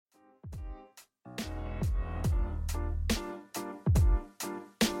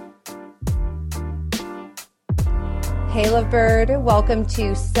Hey Lovebird, welcome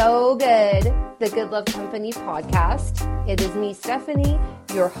to So Good, the Good Love Company podcast. It is me, Stephanie,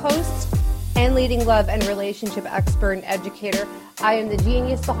 your host and leading love and relationship expert and educator. I am the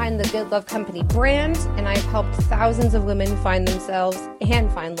genius behind the Good Love Company brand, and I've helped thousands of women find themselves and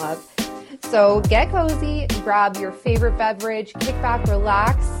find love. So get cozy, grab your favorite beverage, kick back,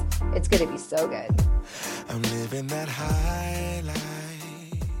 relax. It's going to be so good. I'm living that high life.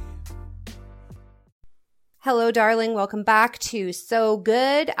 Hello, darling. Welcome back to So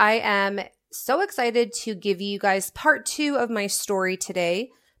Good. I am so excited to give you guys part 2 of my story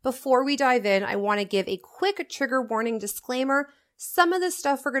today. Before we dive in, I want to give a quick trigger warning disclaimer. Some of the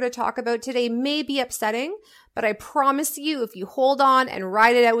stuff we're going to talk about today may be upsetting, but I promise you, if you hold on and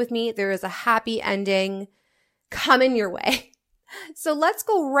ride it out with me, there is a happy ending coming your way. So let's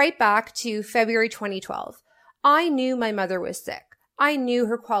go right back to February 2012. I knew my mother was sick. I knew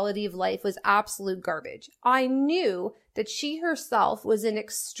her quality of life was absolute garbage. I knew that she herself was in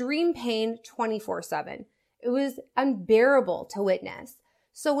extreme pain 24/7. It was unbearable to witness.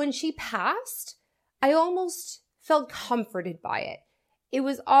 So when she passed, I almost felt comforted by it. It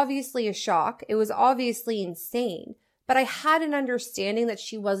was obviously a shock. It was obviously insane, but I had an understanding that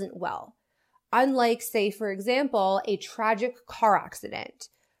she wasn't well. Unlike, say, for example, a tragic car accident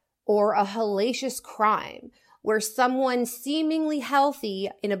or a hellacious crime, where someone seemingly healthy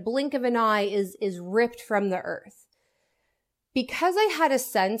in a blink of an eye is ripped from the earth. Because I had a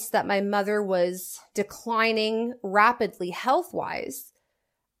sense that my mother was declining rapidly health-wise,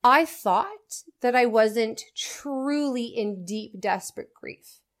 I thought that I wasn't truly in deep, desperate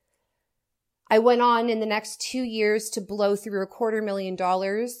grief. I went on in the next 2 years to blow through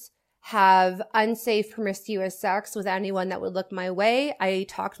 $250,000, have unsafe promiscuous sex with anyone that would look my way. I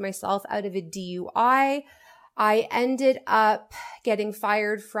talked myself out of a DUI. I ended up getting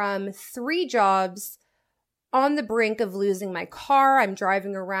fired from 3 jobs, on the brink of losing my car. I'm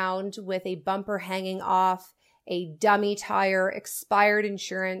driving around with a bumper hanging off, a dummy tire, expired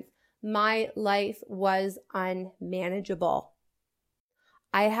insurance. My life was unmanageable.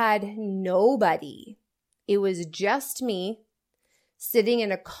 I had nobody. It was just me sitting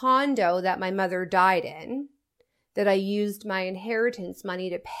in a condo that my mother died in, that I used my inheritance money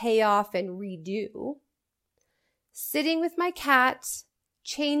to pay off and redo. Sitting with my cat,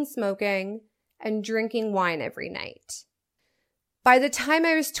 chain smoking, and drinking wine every night. By the time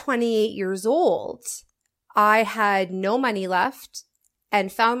I was 28 years old, I had no money left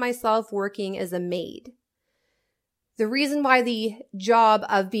and found myself working as a maid. The reason why the job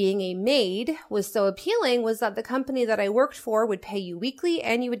of being a maid was so appealing was that the company that I worked for would pay you weekly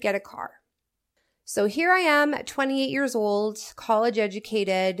and you would get a car. So here I am at 28 years old, college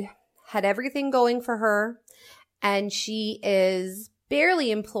educated, had everything going for her. And she is barely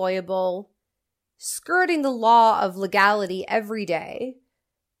employable, skirting the law of legality every day.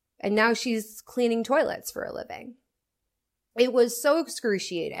 And now she's cleaning toilets for a living. It was so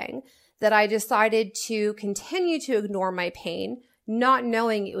excruciating that I decided to continue to ignore my pain, not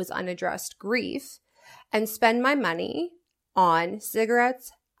knowing it was unaddressed grief, and spend my money on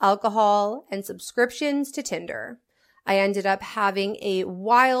cigarettes, alcohol, and subscriptions to Tinder. I ended up having a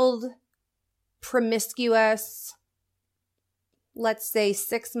wild, promiscuous, let's say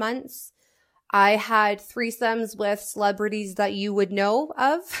 6 months. I had threesomes with celebrities that you would know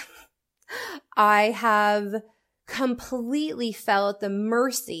of. I have completely fell at the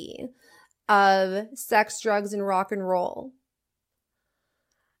mercy of sex, drugs, and rock and roll.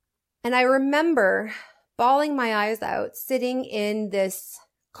 And I remember bawling my eyes out, sitting in this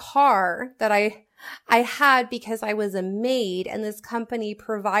car that I had because I was a maid and this company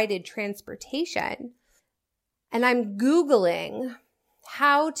provided transportation. And I'm Googling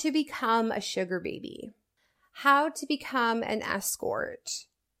how to become a sugar baby, how to become an escort.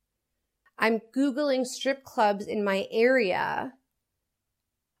 I'm Googling strip clubs in my area.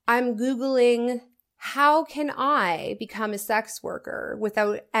 I'm Googling how can I become a sex worker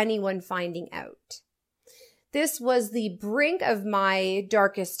without anyone finding out. This was the brink of my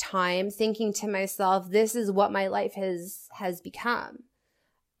darkest time, thinking to myself, this is what my life has become.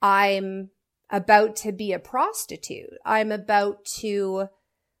 I'm about to be a prostitute. I'm about to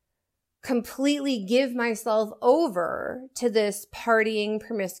completely give myself over to this partying,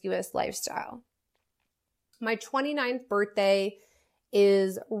 promiscuous lifestyle. My 29th birthday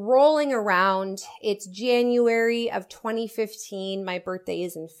is rolling around. It's January of 2015. My birthday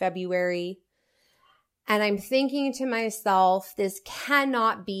is in February. And I'm thinking to myself, this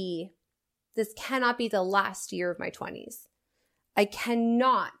cannot be the last year of my 20s. I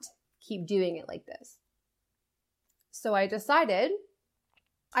cannot keep doing it like this. So I decided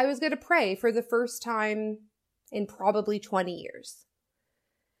I was going to pray for the first time in probably 20 years.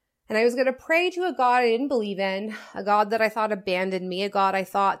 And I was going to pray to a God I didn't believe in, a God that I thought abandoned me, a God I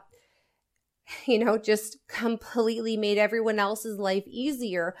thought, just completely made everyone else's life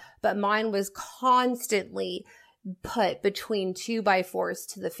easier, but mine was constantly put between 2x4s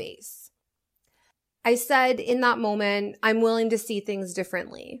to the face. I said in that moment, I'm willing to see things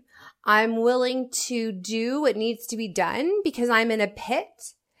differently. I'm willing to do what needs to be done because I'm in a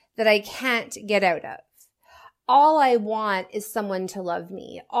pit that I can't get out of. All I want is someone to love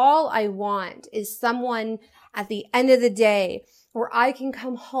me. All I want is someone at the end of the day where I can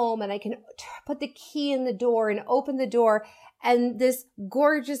come home and I can put the key in the door and open the door and this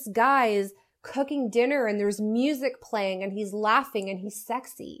gorgeous guy is cooking dinner and there's music playing and he's laughing and he's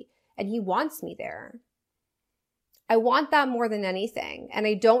sexy and he wants me there. I want that more than anything. And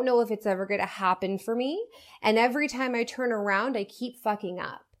I don't know if it's ever going to happen for me. And every time I turn around, I keep fucking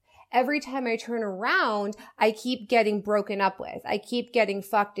up. Every time I turn around, I keep getting broken up with. I keep getting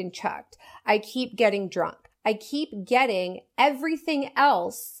fucked and chucked. I keep getting drunk. I keep getting everything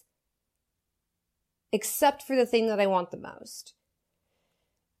else except for the thing that I want the most.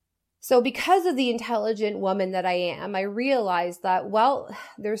 So because of the intelligent woman that I am, I realized that,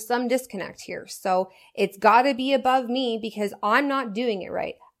 there's some disconnect here. So it's got to be above me because I'm not doing it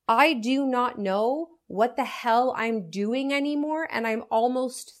right. I do not know what the hell I'm doing anymore, and I'm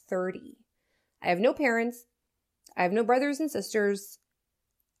almost 30. I have no parents. I have no brothers and sisters.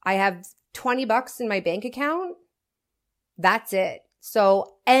 I have $20 in my bank account. That's it.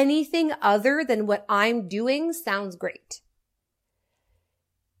 So anything other than what I'm doing sounds great.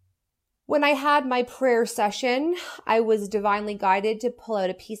 When I had my prayer session, I was divinely guided to pull out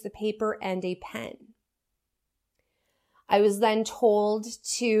a piece of paper and a pen. I was then told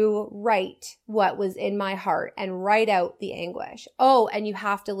to write what was in my heart and write out the anguish. Oh, and you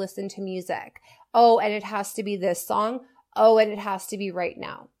have to listen to music. Oh, and it has to be this song. Oh, and it has to be right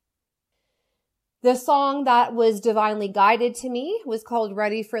now. The song that was divinely guided to me was called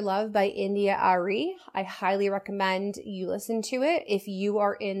Ready for Love by India Arie. I highly recommend you listen to it if you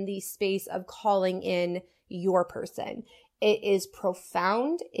are in the space of calling in your person. It is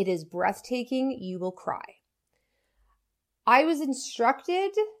profound. It is breathtaking. You will cry. I was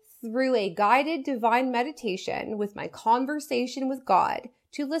instructed through a guided divine meditation with my conversation with God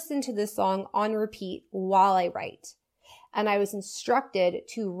to listen to this song on repeat while I write. And I was instructed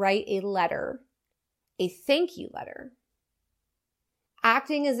to write a letter, a thank you letter,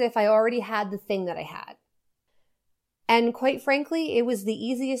 acting as if I already had the thing that I had. And quite frankly, it was the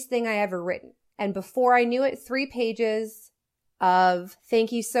easiest thing I ever written. And before I knew it, 3 pages of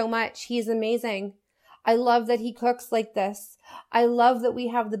thank you so much. He's amazing. I love that he cooks like this. I love that we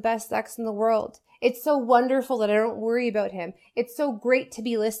have the best sex in the world. It's so wonderful that I don't worry about him. It's so great to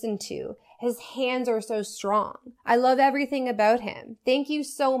be listened to. His hands are so strong. I love everything about him. Thank you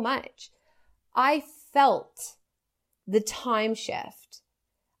so much. I felt the time shift.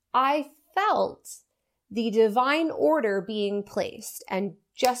 I felt the divine order being placed. And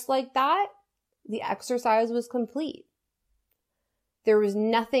just like that, the exercise was complete. There was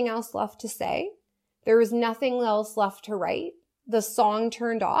nothing else left to say. There was nothing else left to write. The song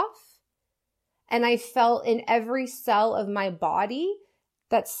turned off. And I felt in every cell of my body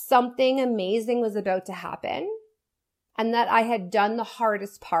that something amazing was about to happen. And that I had done the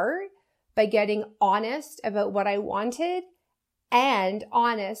hardest part by getting honest about what I wanted and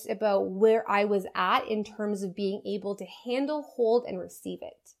honest about where I was at in terms of being able to handle, hold, and receive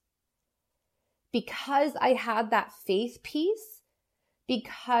it. Because I had that faith piece,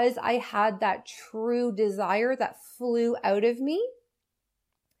 because I had that true desire that flew out of me,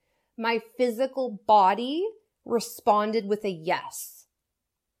 my physical body responded with a yes.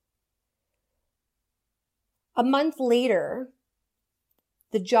 A month later,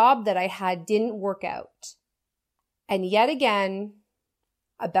 the job that I had didn't work out. And yet again,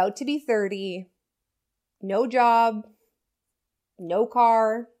 about to be 30, no job, no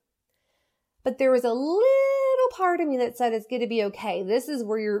car. But there was a little part of me that said it's going to be okay. This is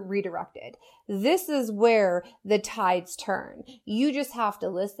where you're redirected. This is where the tides turn. You just have to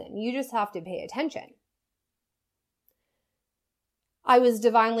listen. You just have to pay attention. I was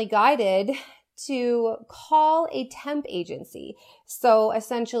divinely guided to call a temp agency. So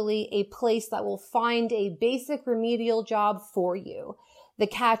essentially a place that will find a basic remedial job for you. The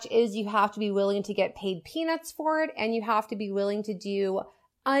catch is you have to be willing to get paid peanuts for it, and you have to be willing to do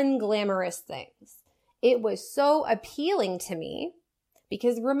unglamorous things. It was so appealing to me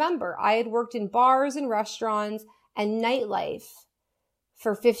because remember, I had worked in bars and restaurants and nightlife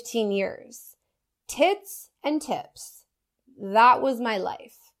for 15 years. Tits and tips. That was my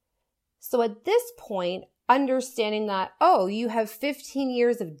life. So at this point, understanding that, oh, you have 15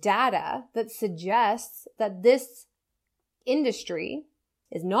 years of data that suggests that this industry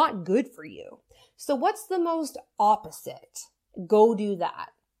is not good for you. So what's the most opposite? Go do that.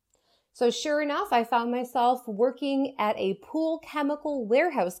 So sure enough, I found myself working at a pool chemical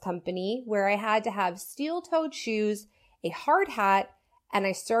warehouse company where I had to have steel-toed shoes, a hard hat, and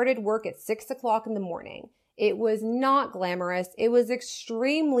I started work at 6 o'clock in the morning. It was not glamorous. It was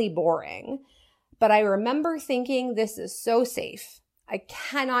extremely boring. But I remember thinking, this is so safe. I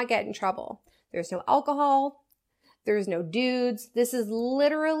cannot get in trouble. There's no alcohol. There's no dudes. This is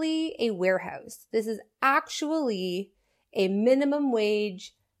literally a warehouse. This is actually a minimum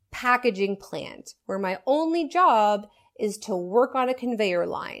wage packaging plant where my only job is to work on a conveyor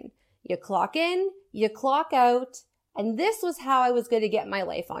line. You clock in, you clock out, and this was how I was going to get my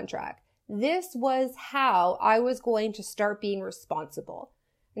life on track. This was how I was going to start being responsible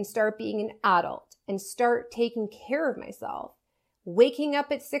and start being an adult and start taking care of myself. Waking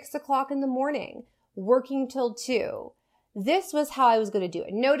up at 6 o'clock in the morning, working till 2. This was how I was going to do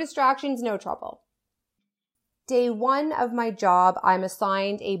it. No distractions, no trouble. Day 1 of my job, I'm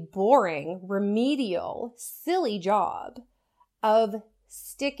assigned a boring, remedial, silly job of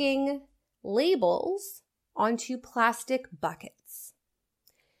sticking labels onto plastic buckets.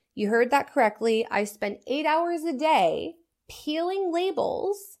 You heard that correctly. I spent 8 hours a day peeling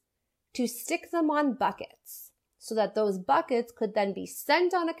labels to stick them on buckets so that those buckets could then be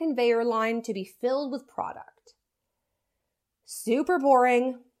sent on a conveyor line to be filled with product. Super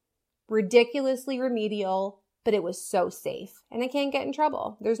boring, ridiculously remedial, but it was so safe. And I can't get in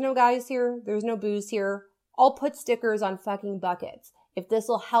trouble. There's no guys here. There's no booze here. I'll put stickers on fucking buckets if this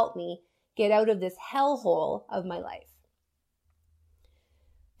will help me get out of this hellhole of my life.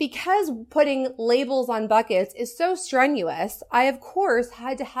 Because putting labels on buckets is so strenuous, I of course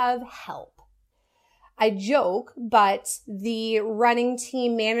had to have help. I joke, but the running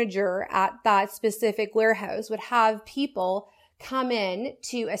team manager at that specific warehouse would have people come in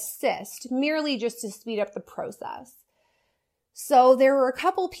to assist, merely just to speed up the process. So there were a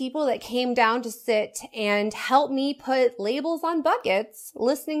couple people that came down to sit and help me put labels on buckets,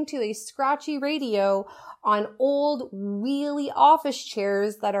 listening to a scratchy radio on old wheelie office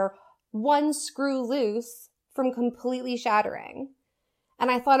chairs that are one screw loose from completely shattering.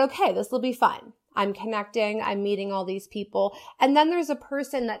 And I thought, okay, this will be fun. I'm connecting, I'm meeting all these people. And then there's a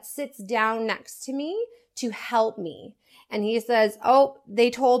person that sits down next to me to help me. And he says, oh, they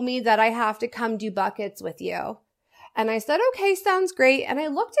told me that I have to come do buckets with you. And I said, okay, sounds great. And I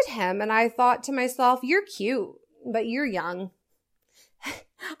looked at him and I thought to myself, you're cute, but you're young.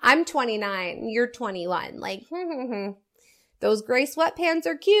 I'm 29, you're 21. Like, those gray sweatpants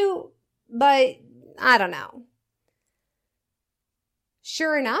are cute, but I don't know.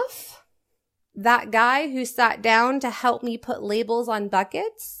 Sure enough, that guy who sat down to help me put labels on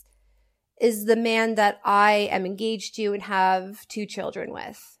buckets is the man that I am engaged to and have 2 children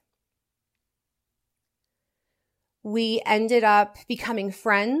with. We ended up becoming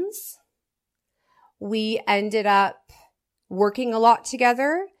friends. We ended up working a lot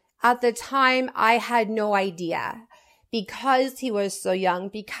together. At the time, I had no idea. Because he was so young,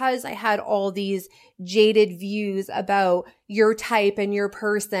 because I had all these jaded views about your type and your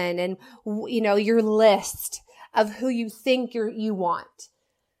person and, you know, your list of who you think you want.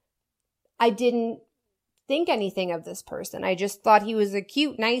 I didn't think anything of this person. I just thought he was a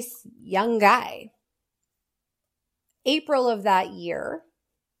cute, nice, young guy. April of that year,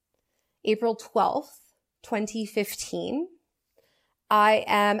 April 12th, 2015, I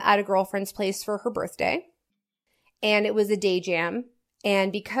am at a girlfriend's place for her birthday. And it was a day jam.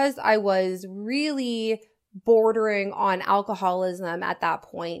 And because I was really bordering on alcoholism at that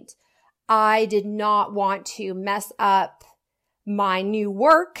point, I did not want to mess up my new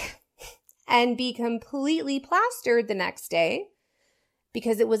work and be completely plastered the next day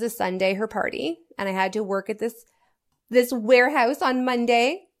because it was a Sunday, her party, and I had to work at this warehouse on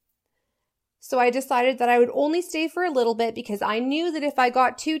Monday. So I decided that I would only stay for a little bit because I knew that if I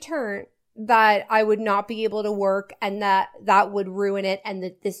got too turned, that I would not be able to work and that would ruin it, and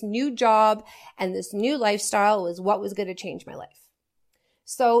that this new job and this new lifestyle was what was going to change my life.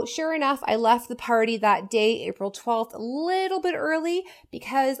 So sure enough, I left the party that day, April 12th, a little bit early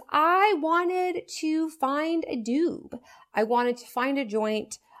because I wanted to find a doob. I wanted to find a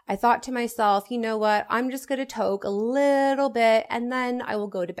joint. I thought to myself, you know what? I'm just going to toke a little bit and then I will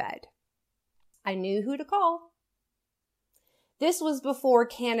go to bed. I knew who to call. This was before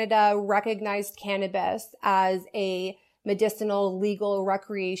Canada recognized cannabis as a medicinal, legal,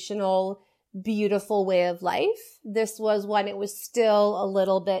 recreational, beautiful way of life. This was when it was still a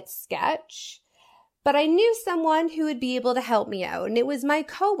little bit sketch. But I knew someone who would be able to help me out, and it was my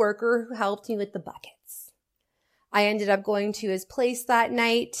coworker who helped me with the buckets. I ended up going to his place that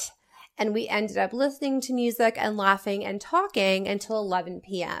night, and we ended up listening to music and laughing and talking until 11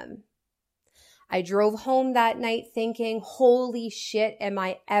 p.m. I drove home that night thinking, holy shit, am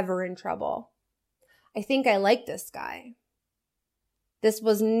I ever in trouble? I think I like this guy. This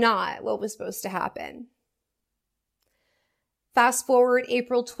was not what was supposed to happen. Fast forward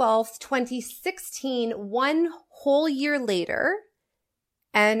April 12th, 2016, 1 whole year later,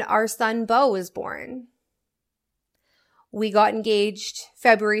 and our son Beau was born. We got engaged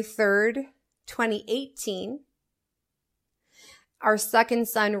February 3rd, 2018. Our second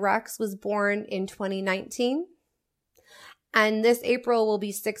son, Rex, was born in 2019. And this April will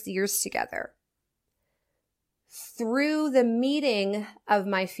be 6 years together. Through the meeting of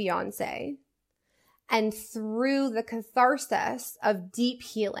my fiance and through the catharsis of deep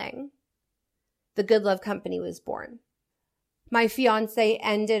healing, the Good Love Company was born. My fiance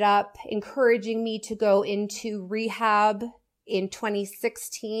ended up encouraging me to go into rehab in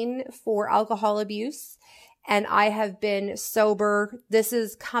 2016 for alcohol abuse. And I have been sober. This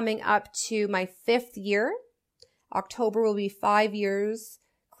is coming up to my 5th year. October will be 5 years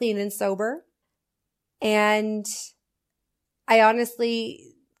clean and sober. And I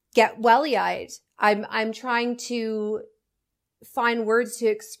honestly get welly-eyed. I'm trying to find words to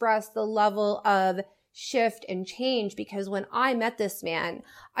express the level of shift and change, because when I met this man,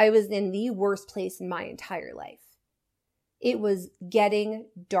 I was in the worst place in my entire life. It was getting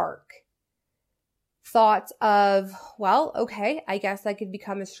dark. Thoughts of, well, okay, I guess I could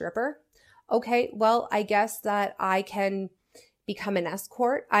become a stripper. Okay, well, I guess that I can become an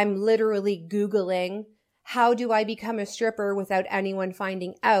escort. I'm literally Googling, how do I become a stripper without anyone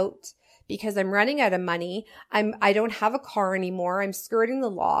finding out? Because I'm running out of money. I don't have a car anymore. I'm skirting the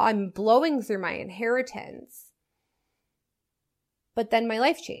law. I'm blowing through my inheritance. But then my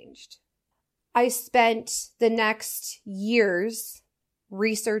life changed. I spent the next years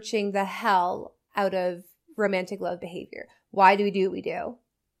researching the hell out of romantic love behavior. Why do we do what we do?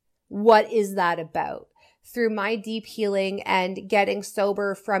 What is that about? Through my deep healing and getting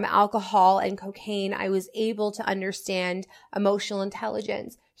sober from alcohol and cocaine, I was able to understand emotional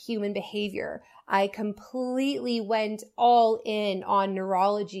intelligence, human behavior. I completely went all in on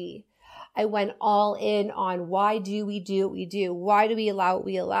neurology. I went all in on why do we do what we do? Why do we allow what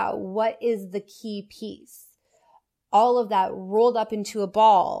we allow? What is the key piece? All of that rolled up into a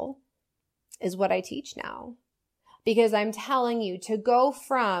ball is what I teach now. Because I'm telling you, to go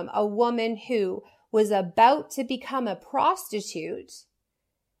from a woman who was about to become a prostitute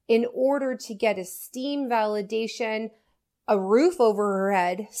in order to get esteem, validation, a roof over her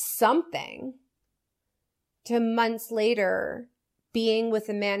head, something, to months later being with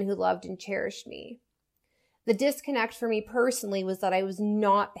a man who loved and cherished me. The disconnect for me personally was that I was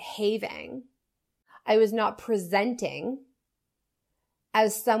not behaving. I was not presenting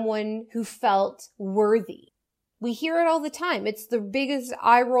as someone who felt worthy. We hear it all the time. It's the biggest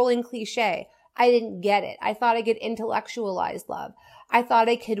eye-rolling cliche. I didn't get it. I thought I could intellectualize love. I thought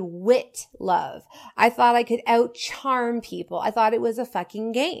I could wit love. I thought I could out-charm people. I thought it was a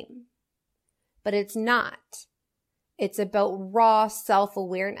fucking game. But it's not. It's about raw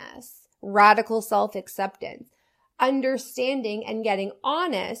self-awareness, radical self-acceptance, understanding and getting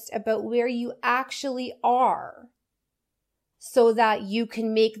honest about where you actually are so that you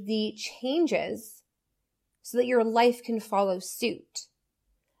can make the changes so that your life can follow suit.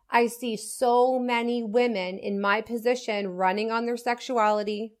 I see so many women in my position running on their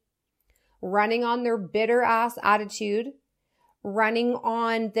sexuality, running on their bitter ass attitude, running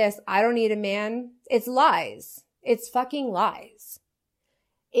on this, I don't need a man. It's lies. It's fucking lies.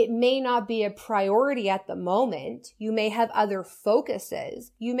 It may not be a priority at the moment. You may have other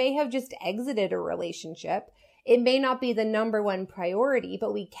focuses. You may have just exited a relationship. It may not be the number one priority,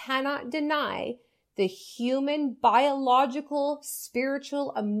 but we cannot deny the human, biological,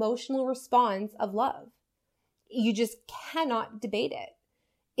 spiritual, emotional response of love. You just cannot debate it.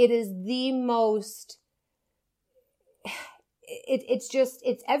 It is the most,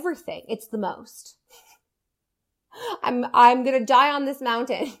 it's everything. It's the most. I'm going to die on this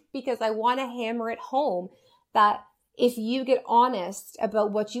mountain because I want to hammer it home that if you get honest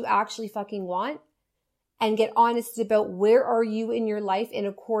about what you actually fucking want and get honest about where are you in your life in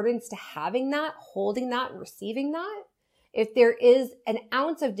accordance to having that, holding that, receiving that, if there is an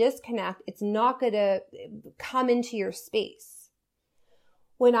ounce of disconnect, it's not going to come into your space.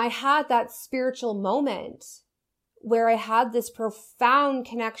 When I had that spiritual moment where I had this profound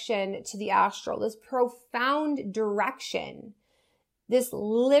connection to the astral, this profound direction, this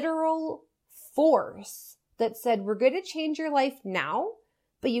literal force that said, we're going to change your life now,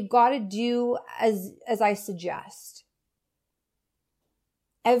 but you got to do as I suggest.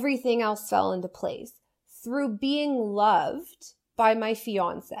 Everything else fell into place through being loved by my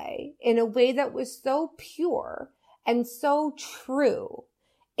fiance in a way that was so pure and so true.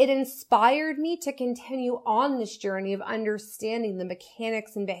 It inspired me to continue on this journey of understanding the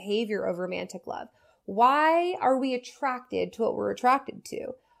mechanics and behavior of romantic love. Why are we attracted to what we're attracted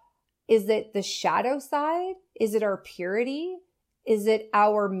to? Is it the shadow side? Is it our purity? Is it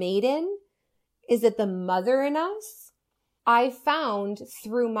our maiden? Is it the mother in us? I found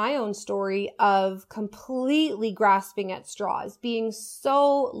through my own story of completely grasping at straws, being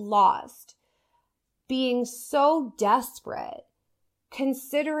so lost, being so desperate,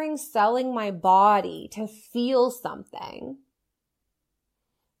 considering selling my body to feel something,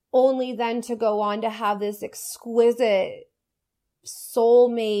 only then to go on to have this exquisite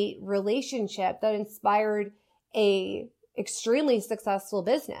soulmate relationship that inspired a extremely successful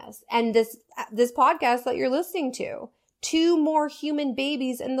business. And this podcast that you're listening to, 2 more human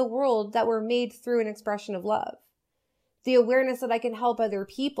babies in the world that were made through an expression of love. The awareness that I can help other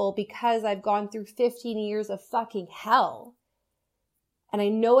people because I've gone through 15 years of fucking hell. And I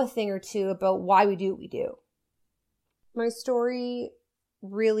know a thing or two about why we do what we do. My story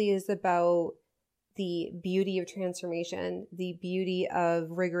really is about the beauty of transformation, the beauty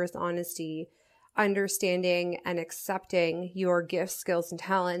of rigorous honesty, understanding and accepting your gifts, skills, and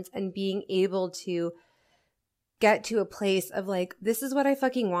talents, and being able to get to a place of like, this is what I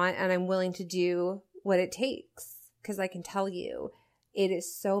fucking want, and I'm willing to do what it takes. Because I can tell you, it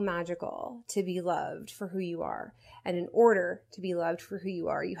is so magical to be loved for who you are. And in order to be loved for who you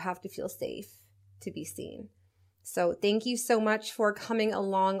are, you have to feel safe to be seen. So thank you so much for coming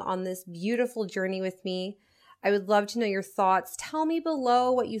along on this beautiful journey with me. I would love to know your thoughts. Tell me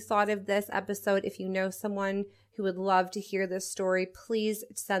below what you thought of this episode. If you know someone who would love to hear this story, please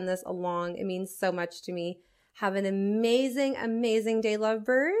send this along. It means so much to me. Have an amazing, amazing day,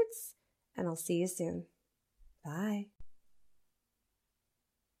 lovebirds, and I'll see you soon. Bye.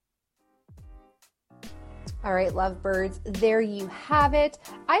 All right, lovebirds, there you have it.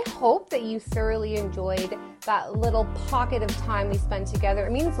 I hope that you thoroughly enjoyed that little pocket of time we spent together.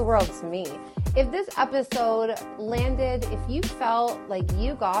 It means the world to me. If this episode landed, if you felt like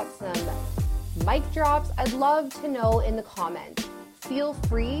you got some mic drops, I'd love to know in the comments. Feel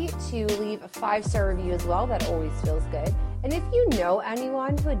free to leave a 5-star review as well. That always feels good. And if you know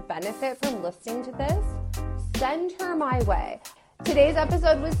anyone who would benefit from listening to this, send her my way. Today's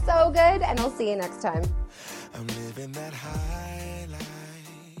episode was so good, and I'll see you next time. I'm living that high